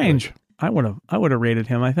 Strange. I would have rated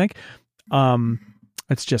him, I think.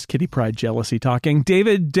 It's just Kitty Pryde jealousy talking.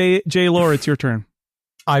 David J. Lore, it's your turn.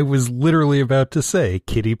 I was literally about to say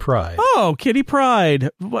Kitty Pryde. Oh, Kitty Pryde.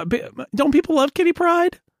 Don't people love Kitty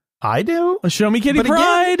Pryde? I do. Show me Kitty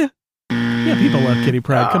Pryde. Yeah, people love Kitty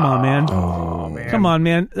Pryde. Come on, man. Oh, man. Come on,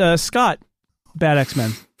 man. Scott, bad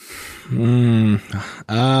X-Men.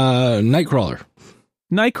 Nightcrawler.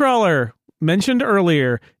 Nightcrawler, mentioned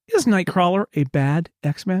earlier. Is Nightcrawler a bad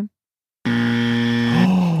X-Men?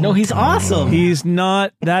 No, he's awesome. He's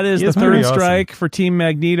not. That is the third strike for Team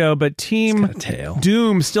Magneto, but Team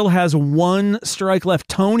Doom still has one strike left.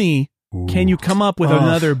 Tony, can you come up with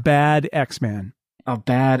another bad X-Man? A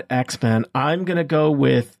bad X-Men. I'm going to go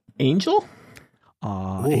with Angel.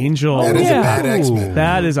 Angel. That is a bad X-Men.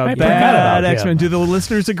 That is a bad X-Men. Do the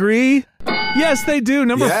listeners agree? Yes, they do.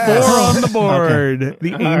 Number 4 on the board. Okay.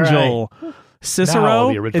 The Angel. Right. Cicero. Now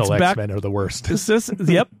the original X-Men are the worst.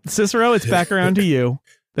 Yep. Cicero, it's back around to you.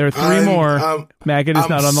 There are 3 more. Maggot is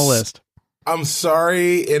not on the list. I'm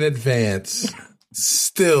sorry in advance.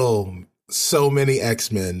 Still, so many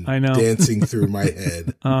X-Men dancing through my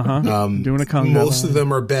head. Doing a conga. Most of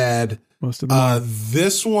them are bad. Most of them.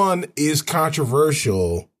 This one is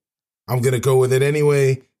controversial. I'm going to go with it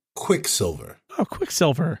anyway. Quicksilver. Oh,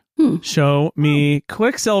 Quicksilver. Show me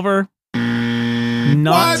Quicksilver.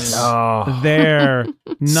 Not there.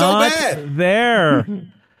 Not there.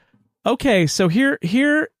 Okay, so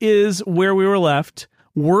here is where we were left.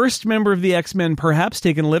 Worst member of the X-Men, perhaps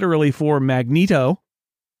taken literally, for Magneto.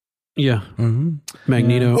 Yeah. Mm-hmm.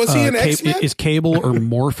 Magneto. Was he an X-Men? Is Cable or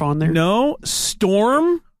Morph on there? No.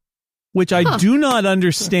 Storm, which I do not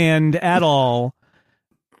understand at all.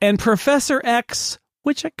 And Professor X,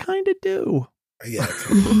 which I kind of do. Yeah.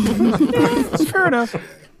 Fair enough.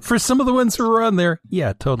 For some of the ones who were on there,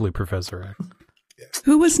 yeah, totally Professor X.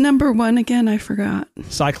 Who was number 1 again? I forgot.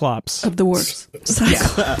 Cyclops. Of the worst.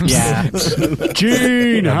 Cyclops. Yeah.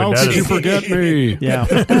 Gene, how could you forget me? Yeah.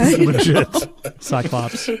 Legit.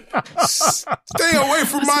 Cyclops. Stay away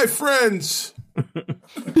from my friends.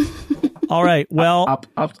 All right. Well,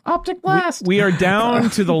 optic blast. We are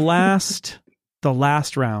down to the last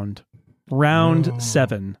round. Round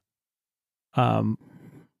 7.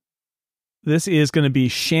 This is going to be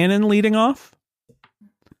Shannon leading off.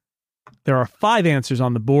 There are 5 answers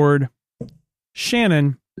on the board.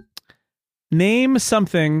 Shannon, name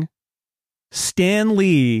something Stan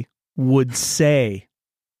Lee would say.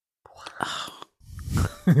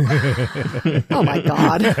 Oh my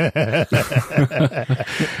God.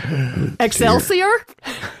 Excelsior?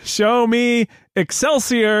 Show me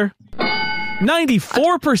Excelsior.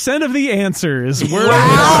 94% of the answers were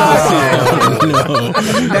Excelsior.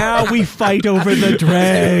 Now we fight over the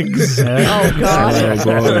dregs. Oh God.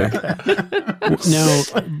 Now,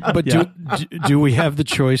 but do we have the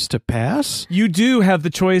choice to pass? You do have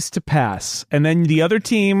the choice to pass, and then the other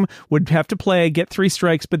team would have to play, get 3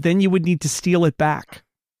 strikes, but then you would need to steal it back.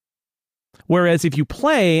 Whereas if you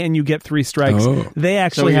play and you get 3 strikes, they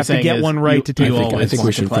actually have to get one right to take the game. I think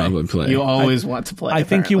we should probably play. You always want to play. I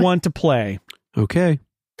think you want to play. Okay.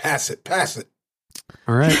 Pass it.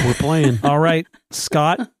 All right, we're playing. All right,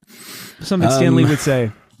 Scott, something Stan Lee would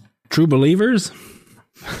say. True Believers?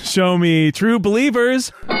 Show me True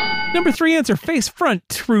Believers. Number 3 answer, face front,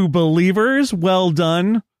 True Believers. Well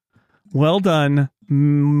done. Well done.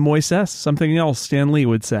 Moises, something else Stan Lee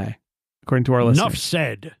would say, according to our listeners. Enough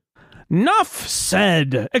said. Nuff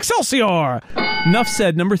said. Excelsior. Nuff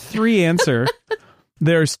said. Number 3 answer.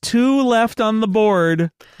 There's 2 left on the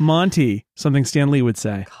board. Monty, something Stan Lee would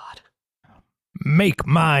say. God. Make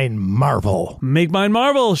mine Marvel. Make mine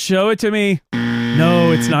Marvel. Show it to me.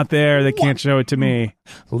 No, it's not there. They can't show it to me.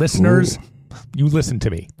 Listeners, you listen to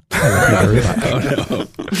me. Oh,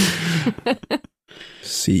 no.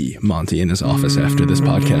 See Monty in his office after this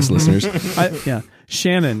podcast, listeners.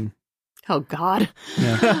 Shannon. Oh God.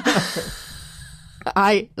 Yeah.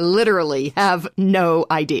 I literally have no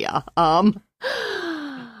idea. I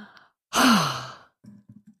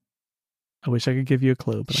wish I could give you a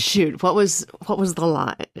clue. But shoot, what was the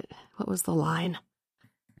line? What was the line?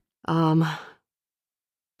 And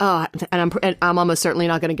I'm almost certainly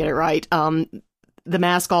not going to get it right. The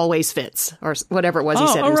mask always fits, or whatever it was he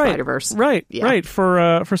said in Spider-Verse. Right, yeah. Right.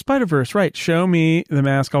 For Spider-Verse, right. Show me the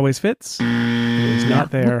mask always fits. It's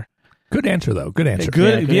not there. Good answer, though. Good answer.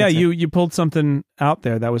 Good answer. You pulled something out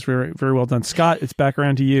there. That was very, very well done. Scott, it's back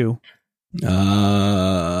around to you.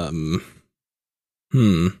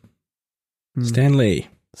 Stan Lee.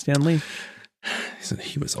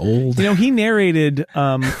 He was old. You know, he narrated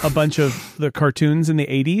a bunch of the cartoons in the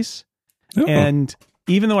 80s. Oh. And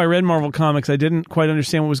even though I read Marvel Comics, I didn't quite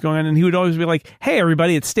understand what was going on. And he would always be like, hey,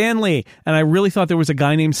 everybody, it's Stan Lee. And I really thought there was a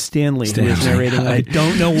guy named Stanley who was narrating. And I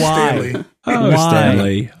don't know why. Oh,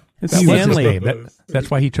 Stanley. It's That was his Stanley. name. That's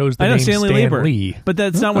why he chose the I know name Stanley Stan Lieber, Lee. but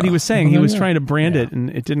that's not what he was saying. He was yeah. trying to brand it, and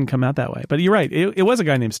it didn't come out that way. But you're right. It was a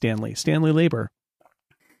guy named Stanley Lieber.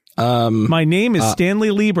 My name is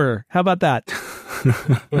Stanley Lieber. How about that?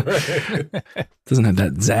 Doesn't have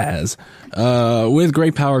that zazz. With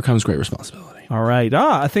great power comes great responsibility. All right.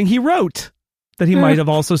 A thing he wrote that he might have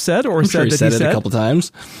also said, or I'm said sure he that said he it said. a couple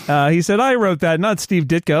times. He said, I wrote that, not Steve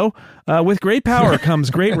Ditko. With great power comes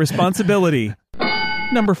great responsibility.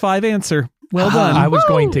 Number 5 answer. Well done. I was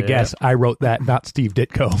going to guess I wrote that, not Steve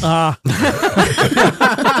Ditko.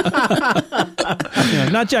 Yeah,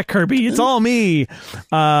 not Jack Kirby. It's all me.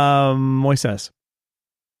 Moises.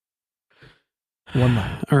 1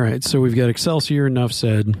 line. All right, so we've got Excelsior, enough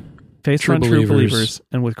said. Face True front, true Believers. believers,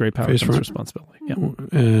 and with great power Face comes front. responsibility. Yeah.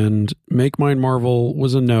 And Make Mine Marvel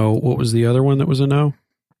was a no. What was the other one that was a no?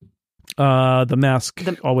 The mask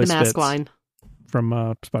The always mask fits line.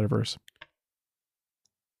 from Spider-Verse.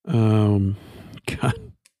 God.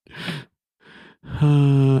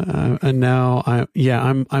 And now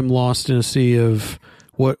I'm lost in a sea of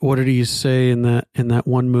what did he say in that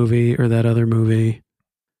one movie or that other movie?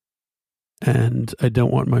 And I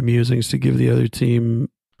don't want my musings to give the other team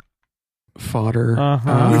fodder.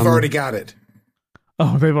 Uh-huh. We've already got it.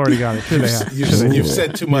 Oh, they've already got it. Sure they have. You've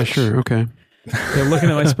said too Yeah, much. sure, okay. They're looking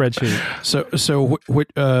at my spreadsheet. So what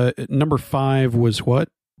number 5 was what?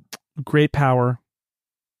 Great power.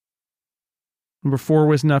 Number 4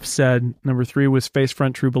 was Nuff Said. Number 3 was Face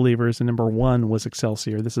Front True Believers. And number 1 was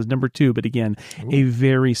Excelsior. This is number 2, but again, a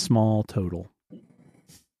very small total.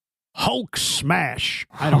 Hulk smash.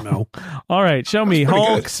 I don't know. All right, show me pretty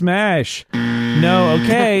Hulk good. smash. No,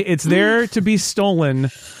 okay. It's there to be stolen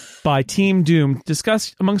by Team Doom.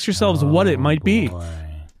 Discuss amongst yourselves what it might be.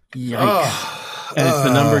 Yikes. And it's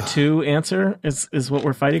the number 2 answer is what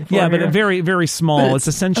we're fighting for. Yeah, but here? very, very small. But It's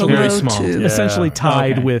essentially Very small. Two. essentially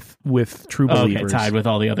tied Okay. with True Believers. tied with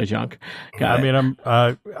all the other junk. Got I it. mean,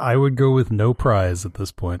 I would go with no prize at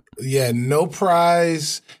this point. Yeah, no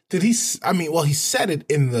prize. Did he? He said it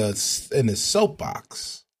in his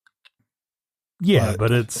soapbox. Yeah, But-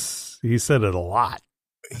 but he said it a lot.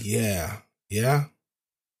 Yeah.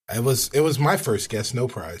 It was my first guess. No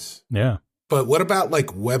prize. Yeah. But what about like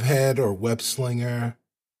Webhead or Web Slinger?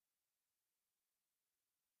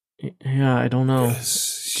 Yeah, I don't know.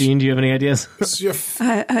 It's Gene, do you have any ideas? your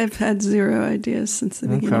I've had 0 ideas since the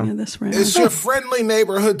beginning of this round. it's your friendly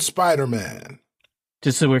neighborhood Spider-Man.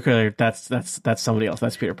 Just so we're clear, that's somebody else.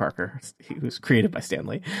 That's Peter Parker. He was created by Stan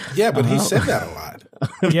Lee. Yeah, but he said that a lot.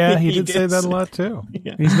 Yeah, he did say that a lot too.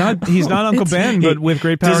 Yeah. He's not Uncle Ben, but with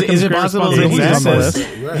great power comes Is it great possible that responsibility. he He's on the says,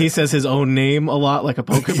 list. Right. he says his own name a lot, like a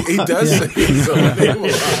Pokemon? He does say his own name a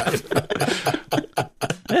lot.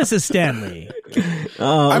 This is Stanley.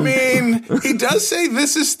 I mean, he does say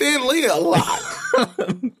this is Stan Lee a lot.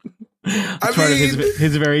 Part of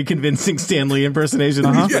his very convincing Stan Lee impersonation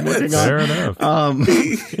that he's been working on. Fair enough.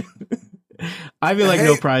 I feel like Hey.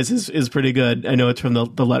 No Prize is pretty good. I know it's from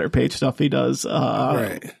the letter page stuff he does.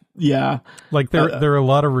 Right. Yeah. Like there are a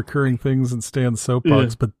lot of recurring things in Stan's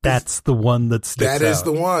soapbox, but that's the one that sticks That is out.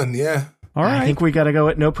 the one, yeah. All right. I think we got to go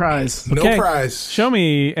with No Prize. No Okay. prize. Show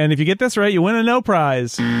me, and if you get this right, you win a no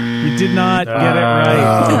prize. You did not get it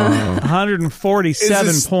right. 147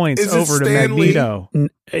 Is it- points is it over to Stan Lee?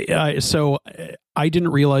 Magneto. So I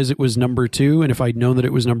didn't realize it was number 2, and if I'd known that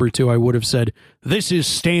it was number 2, I would have said, "This is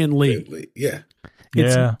Stan Lee." Yeah.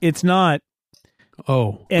 It's not.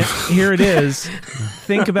 Oh, And here it is.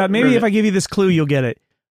 Think about, maybe if I give you this clue, you'll get it.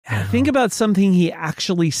 Think about something he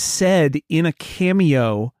actually said in a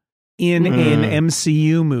cameo in an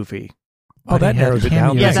MCU movie. Oh, that narrows it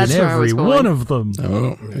down. Yeah, Yeah, that's where I was every going. one of them.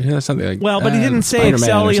 Oh, yeah, something like. Well, but he didn't say Spider-Man or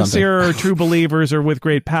something. Excelsior or True Believers or With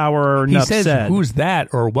Great Power or He Nuff says, Said. "Who's that?"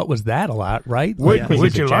 or "What was that?" a lot, right? Would- Like, Would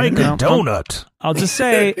he's you a like a janitor. donut? I'll just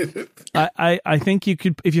say, I think you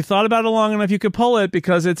could, if you thought about it long enough, you could pull it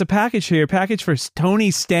because it's a package here. Package for Tony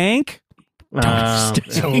Stank.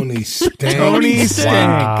 Tony Stank. Tony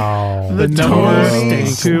Stank. Wow. The number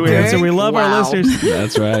Stank. 2 answer. We love our Wow. listeners.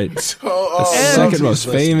 That's right. Oh, The And- second most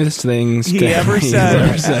famous thing He Stan ever Lee said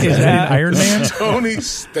ever is said. that Iron Man. Tony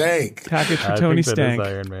Stank. package for I Tony think that is Stank.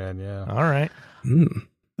 Iron Man. Yeah. All right.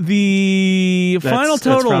 The final That's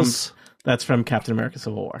totals. That's from Captain America: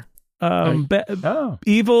 Civil War. Be- Oh.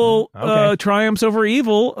 evil Okay. triumphs over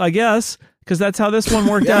evil, I guess. because that's how this one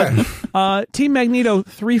worked out. Team Magneto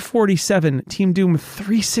 347, Team Doom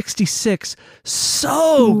 366.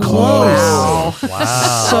 So close.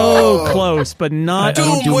 Wow. So close, but not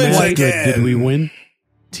Doom wins quite. again. Did we win?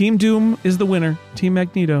 Team Doom is the winner. Team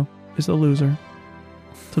Magneto is the loser.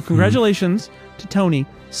 So congratulations to Tony,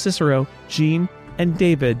 Cicero, Gene, and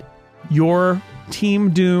David, your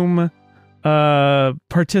Team Doom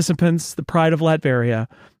participants, the pride of Latveria.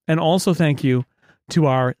 And also thank you to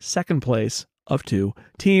our second place of 2,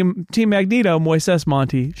 Team Magneto, Moises,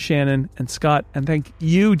 Monty, Shannon, and Scott. And thank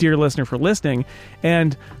you, dear listener, for listening.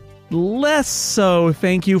 And less so,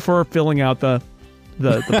 thank you for filling out the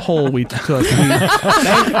poll we took.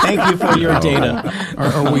 Thank you for your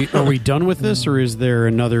data. Are we done with this, or is there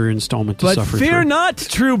another installment to But suffer fear through? not,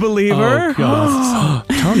 true believer. Oh, God.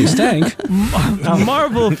 Tony Stank.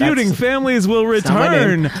 Marvel Feuding Families will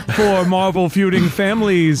return for Marvel Feuding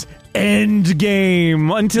Families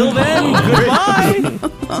Endgame. Until then,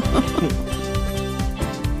 goodbye.